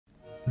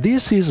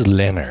This is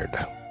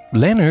Leonard.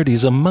 Leonard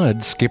is a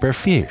mudskipper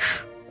fish.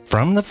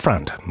 From the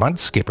front,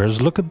 mudskippers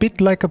look a bit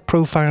like a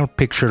profile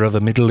picture of a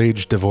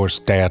middle-aged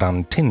divorced dad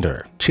on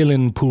Tinder.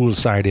 Chillin'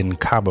 poolside in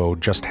Cabo,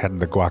 just had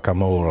the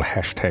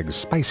guacamole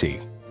 #spicy.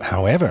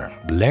 However,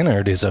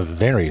 Leonard is a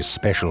very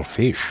special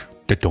fish.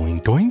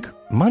 Doink doink.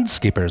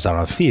 Mudskippers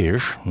are a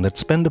fish that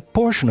spend a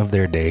portion of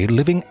their day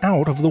living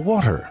out of the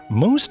water.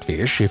 Most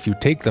fish, if you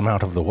take them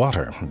out of the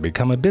water,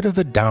 become a bit of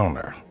a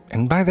downer.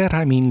 And by that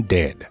I mean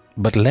dead.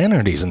 But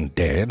Leonard isn't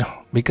dead,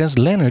 because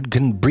Leonard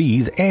can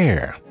breathe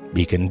air.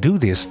 He can do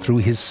this through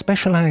his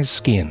specialized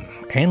skin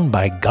and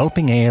by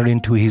gulping air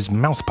into his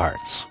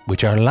mouthparts,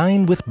 which are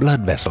lined with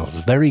blood vessels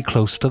very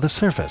close to the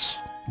surface.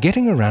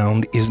 Getting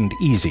around isn't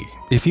easy.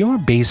 If your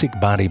basic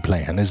body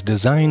plan is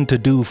designed to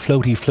do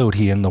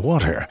floaty-floaty in the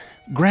water,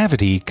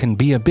 gravity can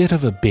be a bit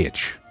of a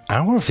bitch.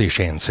 Our fish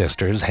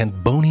ancestors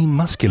had bony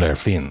muscular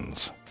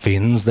fins.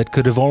 Fins that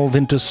could evolve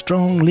into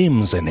strong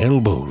limbs and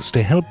elbows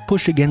to help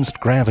push against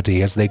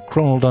gravity as they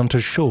crawled onto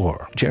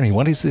shore. Jerry,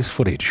 what is this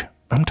footage?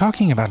 I'm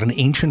talking about an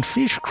ancient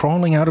fish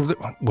crawling out of the...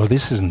 Well,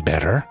 this isn't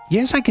better.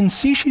 Yes, I can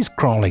see she's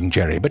crawling,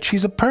 Jerry, but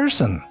she's a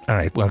person. All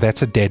right, well,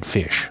 that's a dead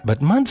fish. But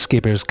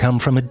mudskippers come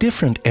from a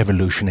different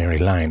evolutionary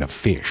line of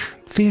fish.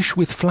 Fish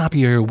with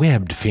floppier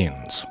webbed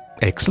fins.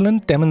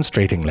 Excellent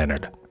demonstrating,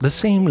 Leonard. The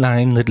same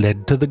line that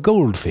led to the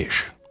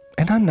goldfish.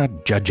 And I'm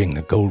not judging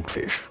the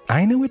goldfish.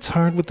 I know it's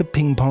hard with the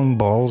ping-pong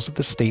balls at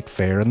the state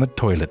fair and the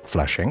toilet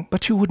flushing,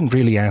 but you wouldn't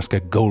really ask a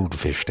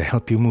goldfish to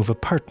help you move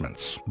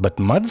apartments. But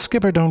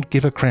Mudskipper don't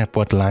give a crap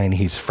what line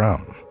he's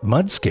from.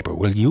 Mudskipper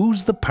will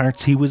use the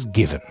parts he was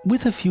given,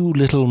 with a few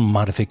little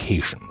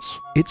modifications.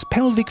 Its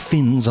pelvic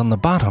fins on the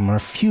bottom are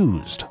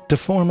fused to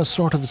form a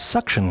sort of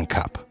suction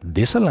cup.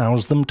 This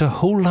allows them to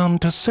hold on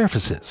to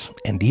surfaces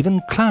and even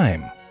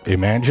climb.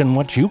 Imagine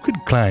what you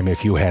could climb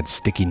if you had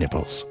sticky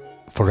nipples.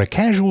 For a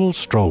casual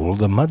stroll,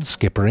 the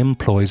mudskipper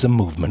employs a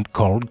movement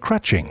called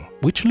crutching,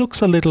 which looks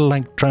a little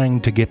like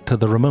trying to get to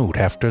the remote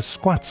after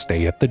squats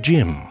day at the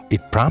gym.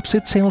 It props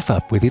itself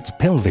up with its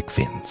pelvic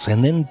fins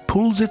and then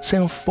pulls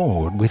itself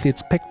forward with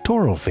its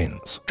pectoral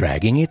fins,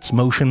 dragging its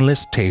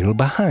motionless tail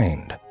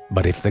behind.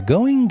 But if the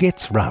going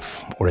gets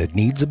rough, or it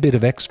needs a bit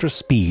of extra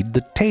speed,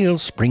 the tail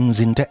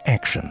springs into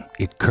action.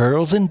 It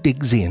curls and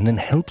digs in and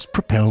helps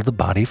propel the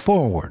body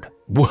forward.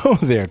 Whoa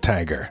there,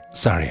 tiger.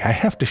 Sorry, I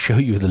have to show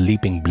you the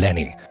leaping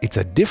blenny. It's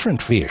a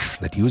different fish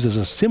that uses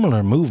a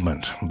similar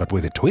movement, but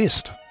with a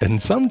twist.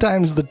 And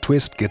sometimes the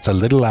twist gets a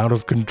little out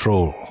of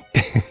control.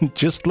 It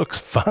just looks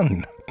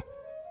fun.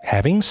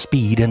 Having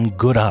speed and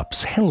good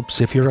ups helps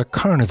if you're a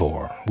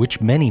carnivore, which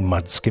many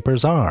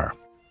mudskippers are.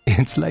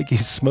 It's like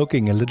he's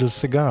smoking a little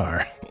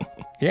cigar.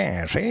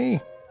 Yeah, see?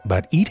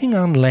 But eating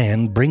on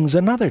land brings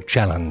another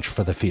challenge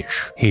for the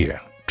fish.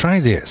 Here, try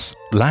this.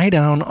 Lie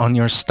down on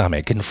your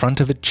stomach in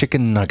front of a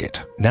chicken nugget.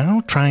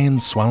 Now try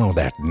and swallow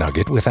that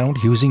nugget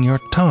without using your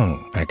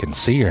tongue. I can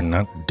see you're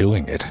not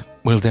doing it.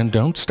 Well, then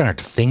don't start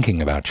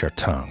thinking about your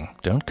tongue.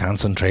 Don't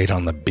concentrate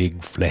on the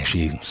big,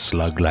 fleshy,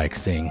 slug-like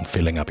thing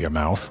filling up your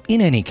mouth.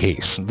 In any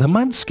case, the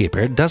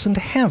mudskipper doesn't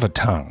have a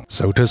tongue.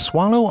 So to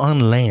swallow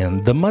on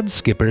land, the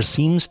mudskipper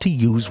seems to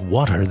use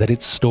water that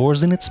it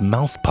stores in its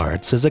mouth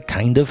parts as a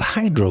kind of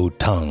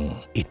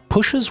hydro-tongue. It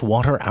pushes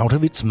water out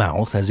of its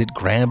mouth as it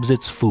grabs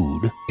its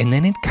food, and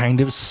then it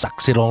kind of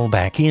sucks it all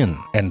back in.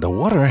 And the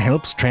water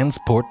helps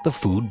transport the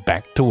food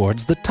back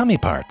towards the tummy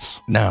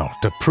parts. Now,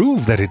 to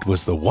prove that it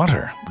was the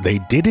water, they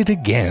did it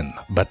again,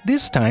 but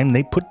this time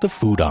they put the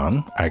food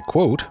on, I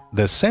quote,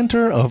 the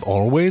center of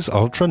always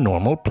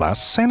ultra-normal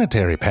plus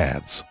sanitary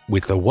pads.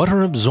 With the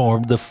water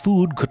absorbed, the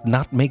food could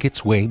not make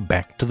its way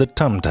back to the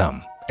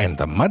tum-tum. And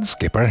the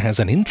mudskipper has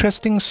an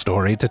interesting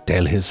story to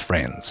tell his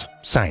friends.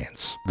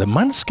 Science. The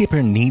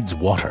mudskipper needs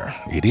water.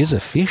 It is a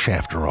fish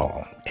after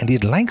all, and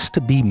it likes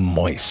to be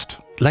moist.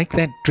 Like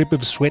that drip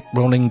of sweat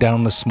rolling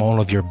down the small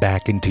of your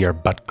back into your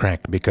butt crack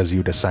because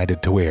you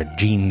decided to wear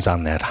jeans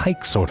on that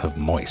hike, sort of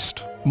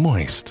moist.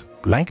 Moist.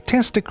 Like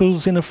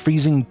testicles in a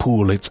freezing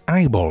pool, its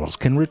eyeballs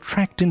can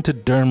retract into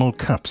dermal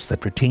cups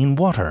that retain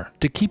water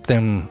to keep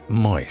them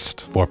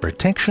moist. For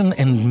protection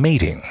and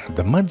mating,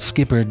 the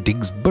mudskipper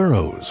digs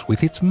burrows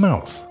with its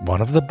mouth, one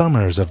of the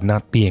bummers of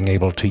not being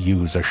able to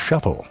use a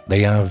shovel.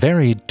 They are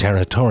very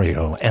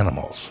territorial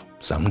animals.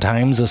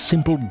 Sometimes a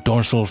simple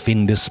dorsal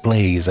fin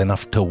display is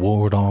enough to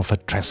ward off a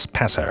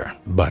trespasser,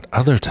 but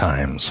other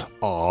times...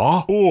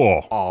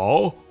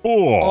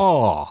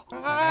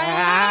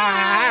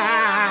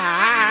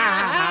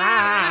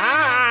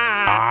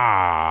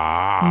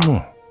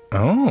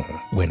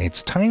 When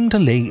it's time to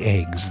lay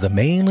eggs, the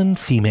male and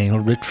female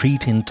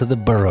retreat into the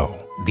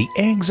burrow. The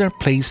eggs are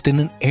placed in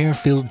an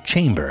air-filled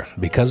chamber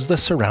because the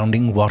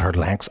surrounding water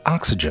lacks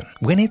oxygen.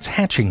 When it's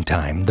hatching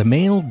time, the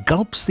male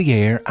gulps the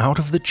air out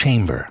of the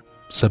chamber.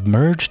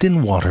 Submerged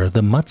in water,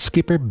 the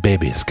mudskipper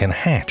babies can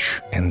hatch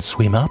and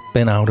swim up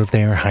and out of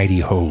their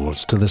hidey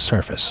holes to the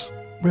surface.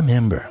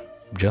 Remember,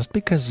 just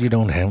because you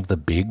don't have the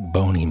big,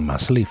 bony,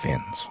 muscly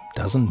fins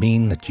doesn't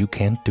mean that you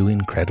can't do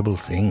incredible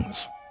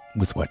things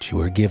with what you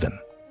are given.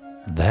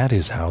 That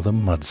is how the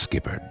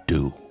mudskipper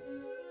do.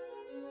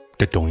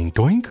 Da-doink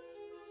doink.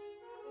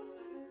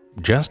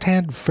 Just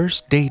had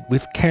first date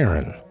with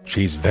Karen.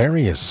 She's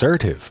very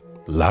assertive.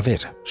 Love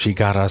it. She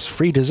got us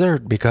free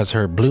dessert because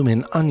her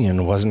bloomin'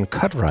 onion wasn't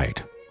cut right.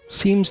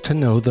 Seems to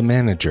know the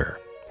manager.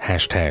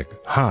 Hashtag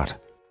hot.